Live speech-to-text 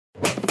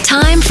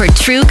Time for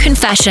True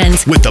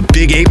Confessions with the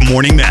Big 8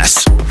 Morning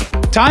Mess.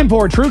 Time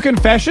for True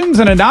Confessions,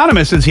 and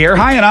Anonymous is here.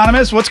 Hi,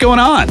 Anonymous. What's going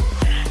on?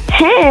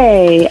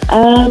 Hey,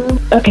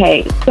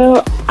 okay,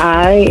 so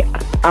I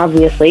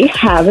obviously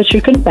have a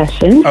true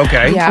confession.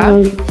 Okay.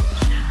 Yeah.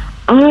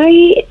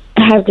 I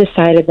have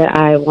decided that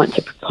I want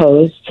to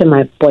propose to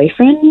my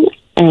boyfriend,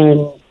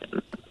 and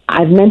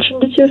I've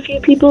mentioned it to a few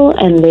people,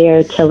 and they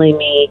are telling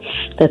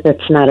me that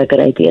that's not a good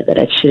idea, that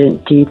I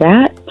shouldn't do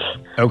that.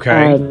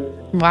 Okay.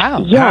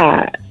 Wow.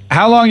 Yeah.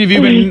 How long have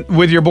you been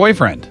with your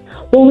boyfriend?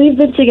 Well, we've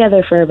been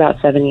together for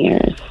about 7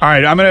 years. All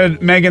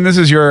right, Megan, this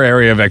is your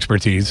area of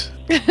expertise.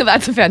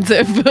 That's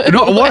offensive.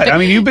 No, what? I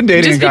mean, you've been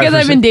dating Just a guy because for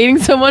I've been dating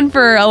someone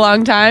for a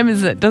long time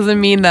doesn't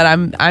mean that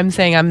I'm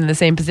saying I'm in the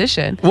same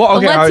position. Well,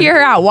 okay, but let's hear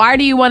her out. Why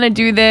do you want to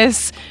do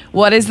this?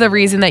 What is the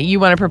reason that you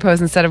want to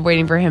propose instead of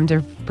waiting for him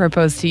to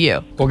propose to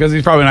you? Well, because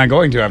he's probably not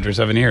going to after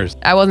 7 years.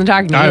 I wasn't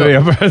talking to you.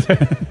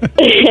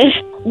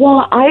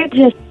 Well, I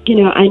just,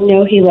 I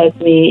know he loves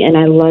me, and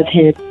I love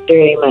him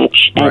very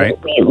much. And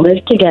Right. we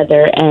live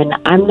together, and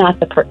I'm not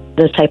the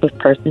type of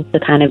person to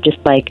kind of just,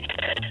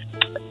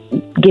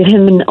 give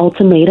him an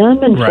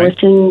ultimatum and Right. force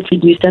him to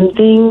do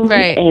something.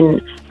 Right.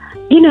 And,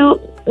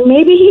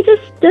 maybe he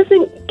just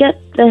doesn't get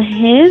the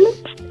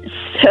hint.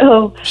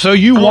 So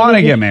you want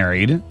to get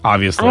married,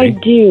 obviously. I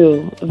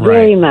do,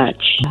 very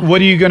much.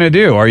 What are you going to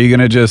do? Are you going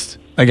to just...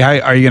 how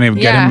are you going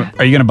to get him?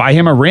 Are you going to buy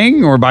him a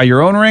ring or buy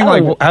your own ring?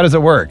 How does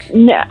it work?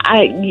 No,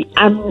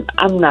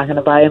 I'm not going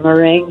to buy him a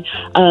ring.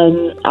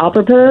 I'll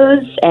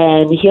propose,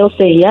 and he'll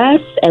say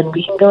yes, and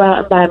we can go out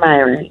and buy my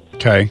ring.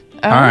 Okay.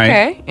 Oh, All right.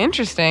 Okay.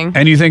 Interesting.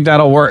 And you think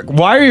that'll work?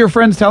 Why are your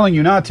friends telling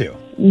you not to?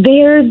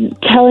 They're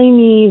telling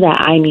me that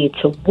I need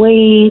to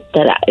wait,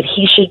 that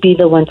he should be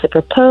the one to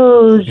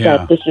propose, Yeah.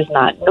 that this is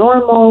not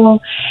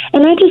normal.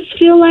 And I just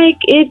feel like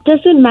it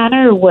doesn't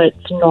matter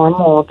what's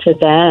normal to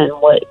them.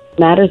 What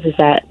matters is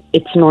that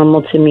it's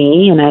normal to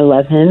me, and I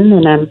love him,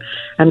 and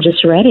I'm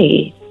just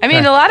ready. I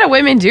mean, a lot of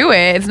women do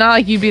it. It's not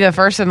like you'd be the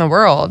first in the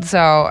world.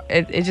 So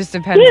it just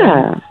depends.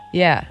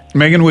 Yeah.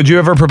 Megan, would you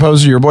ever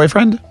propose to your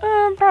boyfriend?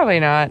 Probably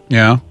not.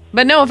 Yeah.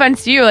 But no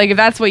offense to you. If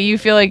that's what you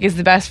feel like is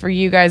the best for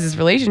you guys'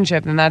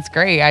 relationship, then that's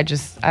great. I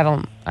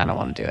don't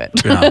want to do it.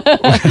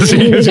 Yeah. So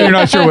you're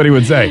not sure what he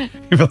would say.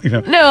 No,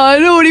 I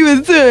know what he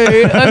would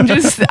say.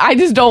 I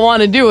just don't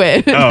want to do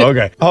it. Oh,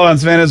 okay. Hold on,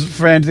 Savannah's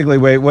frantically.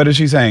 Wait, what is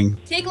she saying?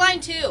 Take line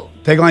 2.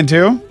 Take line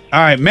 2? All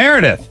right,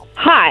 Meredith.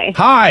 Hi.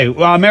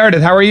 Hi,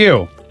 Meredith. How are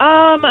you?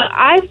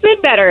 I've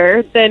been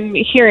better than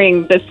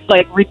hearing this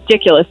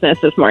ridiculousness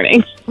this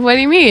morning. What do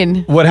you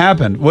mean? What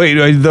happened? Wait,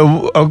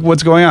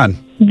 what's going on?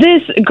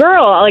 This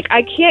girl,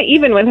 I can't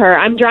even with her.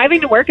 I'm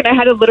driving to work and I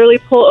had to literally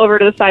pull over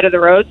to the side of the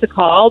road to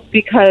call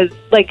because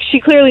she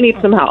clearly needs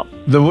some help.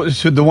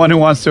 The one who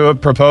wants to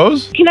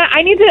propose?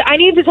 I need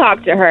to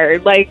talk to her.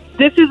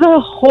 This is a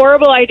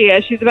horrible idea.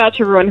 She's about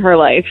to ruin her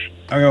life.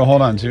 Okay, well,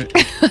 hold on.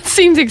 That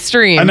seems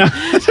extreme.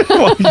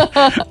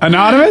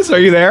 Anonymous, are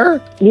you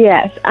there?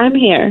 Yes, I'm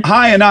here.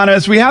 Hi,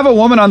 Anonymous. We have a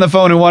woman on the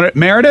phone who wanted...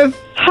 Meredith?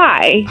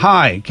 Hi.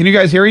 Hi. Can you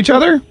guys hear each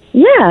other?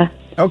 Yeah.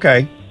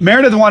 Okay.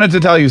 Meredith wanted to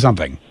tell you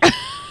something.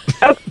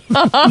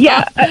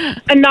 Yeah.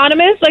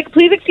 Anonymous,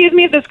 please excuse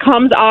me if this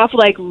comes off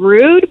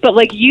rude,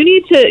 but you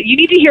need to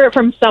hear it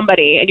from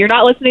somebody, and you're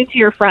not listening to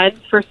your friends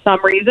for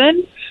some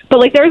reason.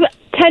 But there's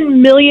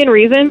 10 million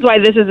reasons why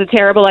this is a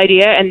terrible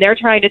idea, and they're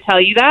trying to tell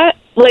you that.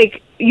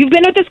 You've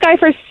been with this guy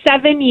for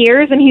 7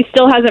 years, and he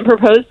still hasn't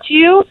proposed to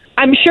you.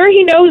 I'm sure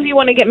he knows you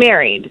want to get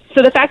married.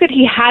 So the fact that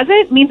he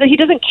hasn't means that he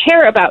doesn't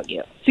care about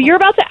you. So you're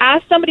about to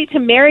ask somebody to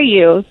marry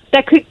you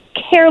that could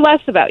care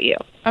less about you.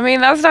 I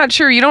mean, that's not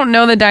true. You don't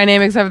know the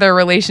dynamics of their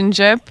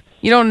relationship.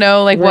 You don't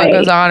know what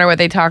goes on or what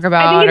they talk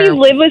about. I think if you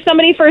live with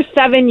somebody for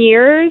 7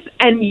 years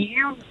and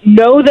you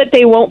know that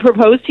they won't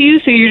propose to you,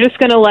 so you're just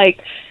going to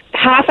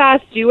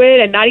half-ass do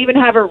it and not even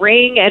have a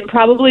ring and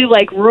probably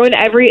ruin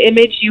every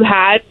image you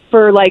had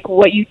for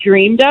what you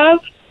dreamed of.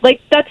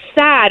 That's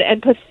sad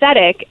and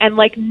pathetic and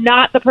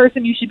not the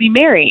person you should be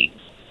marrying.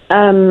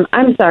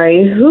 I'm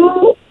sorry.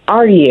 Who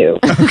are you?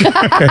 Okay,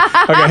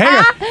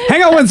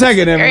 hang on 1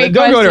 second. Great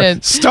Don't go question.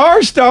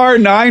 to star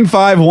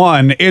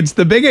 951. It's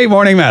the Big 8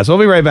 Morning Mess. We'll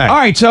be right back. All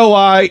right,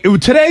 so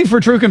today for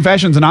True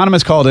Confessions,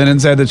 Anonymous called in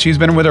and said that she's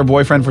been with her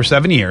boyfriend for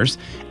 7 years,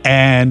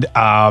 and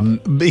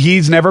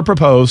he's never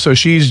proposed, so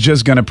she's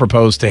just going to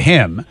propose to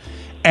him.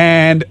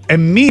 And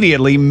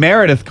immediately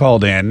Meredith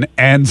called in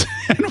and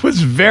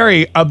was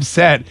very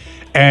upset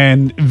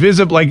and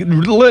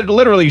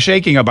literally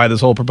shaking up by this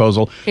whole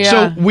proposal. Yeah.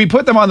 So we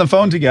put them on the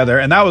phone together,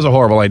 and that was a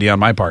horrible idea on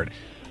my part.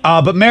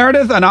 But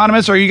Meredith,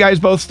 Anonymous, are you guys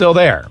both still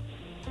there?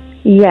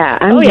 Yeah,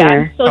 I'm I'm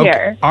here. still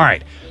here. All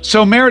right.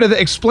 So Meredith,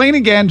 explain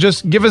again,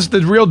 just give us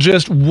the real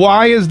gist.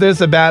 Why is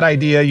this a bad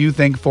idea, you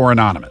think, for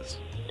Anonymous?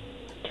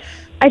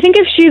 I think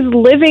if she's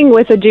living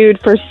with a dude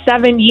for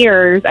 7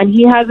 years and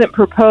he hasn't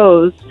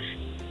proposed,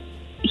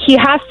 he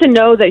has to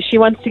know that she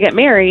wants to get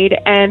married,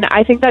 and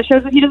I think that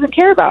shows that he doesn't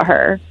care about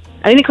her.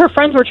 I think her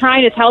friends were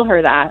trying to tell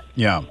her that.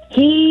 Yeah.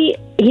 He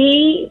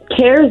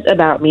cares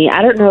about me.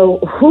 I don't know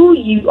who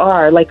you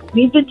are. Like,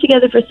 we've been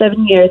together for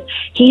 7 years.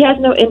 He has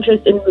no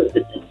interest in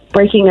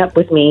breaking up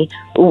with me.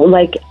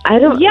 Like, I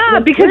don't. Yeah,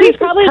 because he's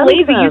probably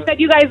lazy. You said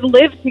you guys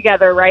live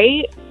together,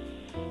 right?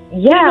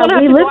 Yeah,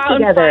 we live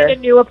together. And find a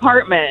new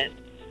apartment.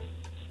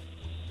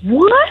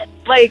 What?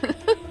 Like,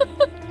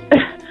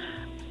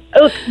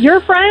 look, your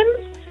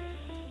friends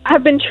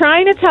have been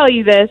trying to tell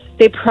you this.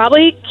 They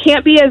probably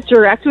can't be as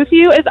direct with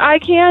you as I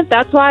can.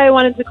 That's why I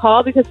wanted to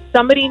call, because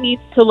somebody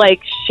needs to,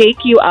 like,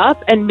 shake you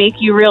up and make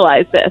you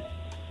realize this.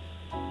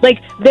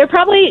 Like, they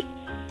probably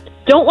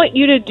don't want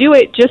you to do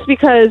it just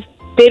because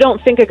they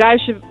don't think a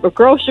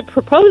girl should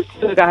propose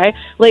to a guy.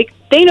 Like,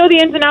 they know the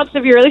ins and outs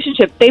of your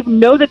relationship. They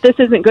know that this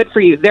isn't good for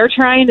you. They're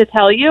trying to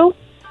tell you.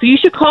 So you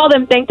should call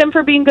them, thank them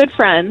for being good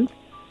friends,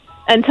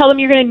 and tell them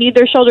you're going to need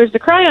their shoulders to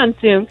cry on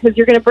soon because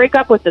you're going to break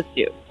up with this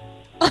dude.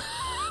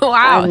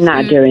 Wow. I'm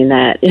not doing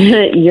that.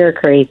 You're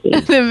crazy.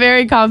 They're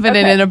very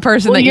confident in a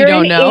person that you you're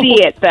don't know. You're an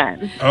idiot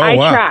then. Oh, I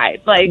wow.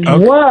 tried. Like,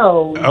 Okay.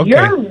 Whoa, Okay.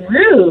 you're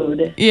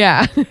rude.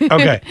 Yeah. Okay.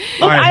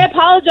 Look, All right. I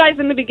apologize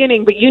in the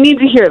beginning, but you need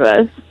to hear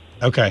this.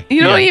 Okay.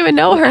 You don't even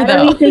know her, I though.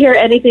 don't need to hear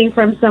anything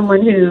from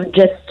someone who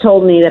just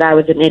told me that I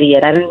was an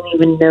idiot. I don't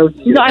even know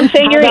you. No, I'm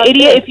saying How you're an about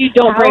idiot this? if you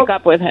don't How- break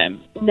up with him.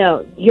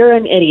 No, you're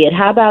an idiot.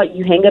 How about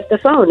you hang up the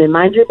phone and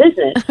mind your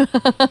business?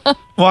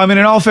 Well, I mean,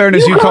 in all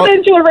fairness, You you called called.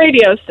 into a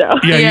radio show.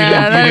 Yeah,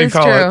 Yeah, that you did is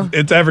call true. it.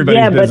 It's everybody's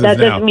Yeah, but business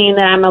that now. doesn't mean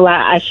that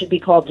I should be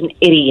called an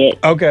idiot.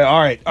 Okay,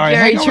 all right. Very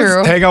hang on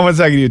true. hang on one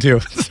second, you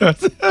two.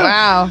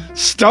 Wow.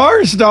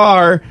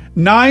 Star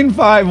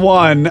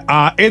 951.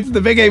 It's the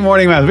Big 8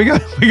 Morning Mass.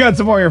 We got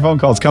some more of your phone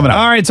calls coming up.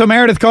 All right, so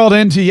Meredith called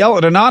in to yell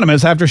at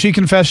Anonymous after she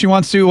confessed she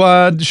wants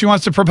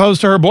to propose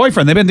to her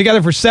boyfriend. They've been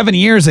together for 7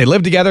 years. They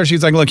live together.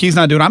 She's like, look, he's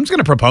not doing it. I'm just going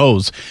to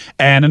propose.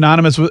 And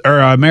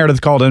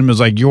Meredith called in and was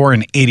like, you're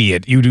an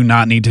idiot. You do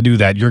not need to do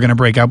that. You're going to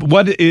break up.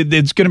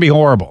 It's going to be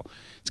horrible.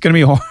 It's going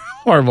to be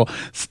horrible.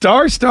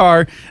 Star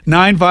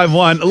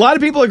 951. A lot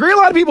of people agree. A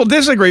lot of people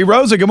disagree.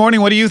 Rosa, good morning.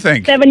 What do you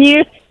think? 7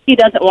 years, he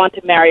doesn't want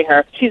to marry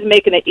her. She's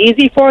making it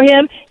easy for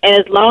him, and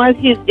as long as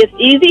it's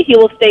easy, he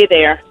will stay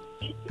there.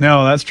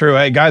 No, that's true.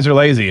 Hey, guys are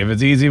lazy. If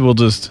it's easy, we'll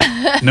just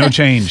no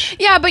change.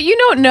 Yeah, but you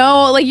don't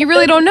know. Like, you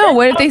really don't know.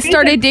 What if they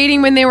started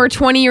dating when they were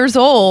 20 years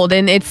old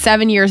and it's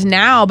 7 years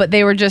now, but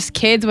they were just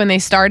kids when they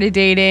started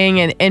dating,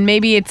 and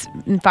maybe it's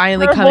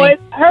finally coming.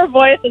 Her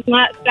voice does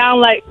not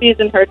sound like she's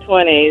in her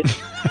 20s.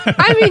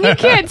 I mean, you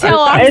can't tell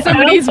off It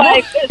somebody's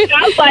voice.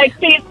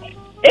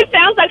 It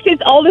sounds like she's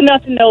old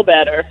enough to know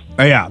better.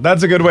 Yeah,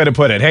 that's a good way to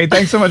put it. Hey,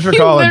 thanks so much for You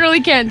calling.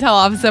 literally can't tell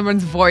off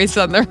someone's voice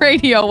on the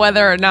radio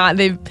whether or not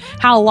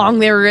how long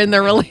they were in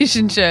their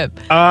relationship.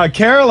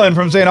 Carolyn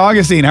from St.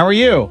 Augustine, how are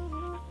you?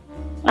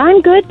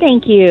 I'm good,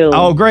 thank you.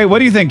 Oh, great. What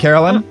do you think,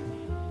 Carolyn?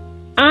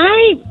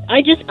 I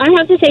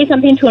have to say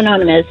something to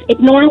Anonymous.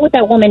 Ignore what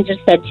that woman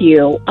just said to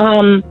you.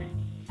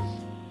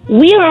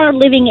 We are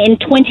living in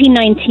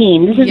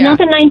 2019. This is not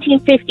the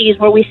 1950s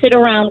where we sit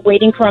around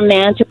waiting for a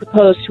man to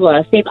propose to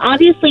us. They're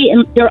obviously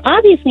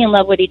in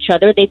love with each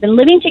other. They've been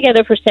living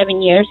together for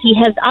 7 years. He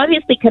has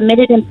obviously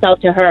committed himself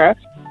to her.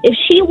 If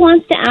she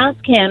wants to ask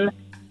him,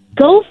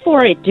 go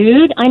for it,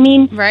 dude. I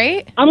mean,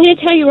 right? I'm going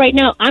to tell you right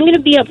now, I'm going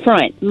to be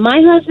upfront.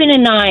 My husband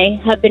and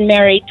I have been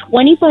married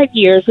 25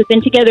 years. We've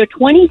been together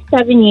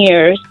 27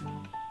 years.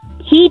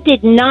 He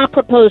did not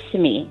propose to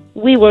me.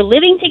 We were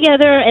living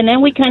together, and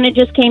then we kind of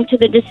just came to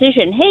the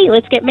decision, hey,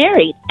 let's get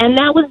married. And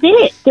that was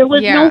it. There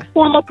was no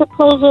formal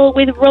proposal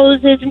with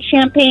roses and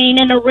champagne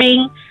and a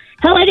ring.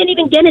 Hell, I didn't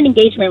even get an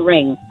engagement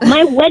ring.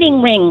 My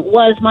wedding ring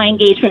was my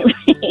engagement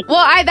ring.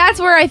 Well, that's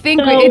where I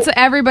think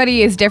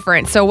everybody is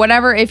different. So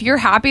whatever, if you're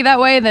happy that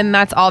way, then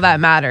that's all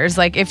that matters.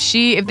 Like if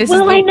this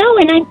well, is I know,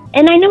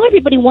 and I know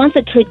everybody wants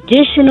a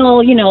traditional,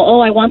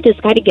 I want this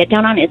guy to get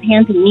down on his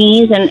hands and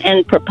knees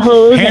and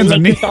propose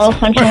and make this all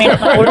sunshine and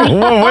flowers.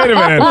 Whoa, wait a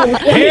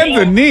minute. Hands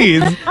and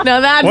knees?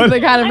 No, that's the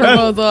kind of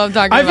proposal I'm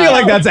talking about. I feel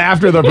like that's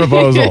after the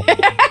proposal.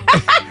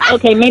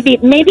 Okay,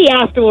 maybe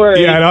afterwards.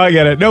 Yeah, no, I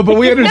get it. No, but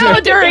we understand.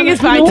 No, during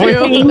is fine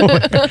too.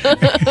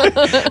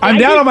 I'm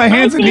down on my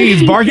hands and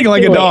knees, barking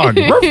like a dog.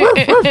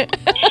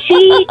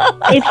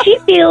 If she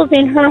feels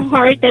in her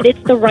heart that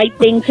it's the right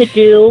thing to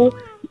do,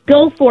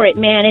 go for it,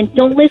 man, and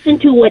don't listen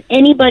to what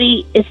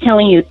anybody is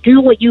telling you. Do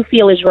what you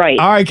feel is right.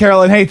 All right,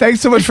 Carolyn. Hey, thanks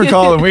so much for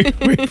calling. We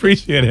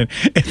appreciate it.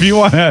 If you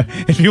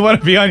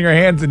wanna be on your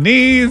hands and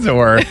knees,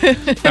 or I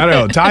don't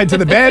know, tied to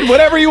the bed,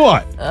 whatever you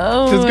want.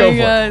 Oh just my go for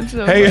God, it.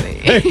 so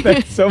Hey,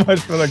 thanks so much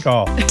for the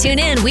call. Tune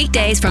in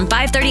weekdays from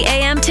 5:30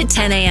 a.m. to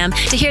 10 a.m.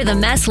 to hear the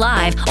mess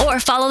live or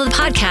follow the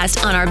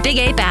podcast on our Big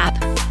 8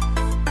 app.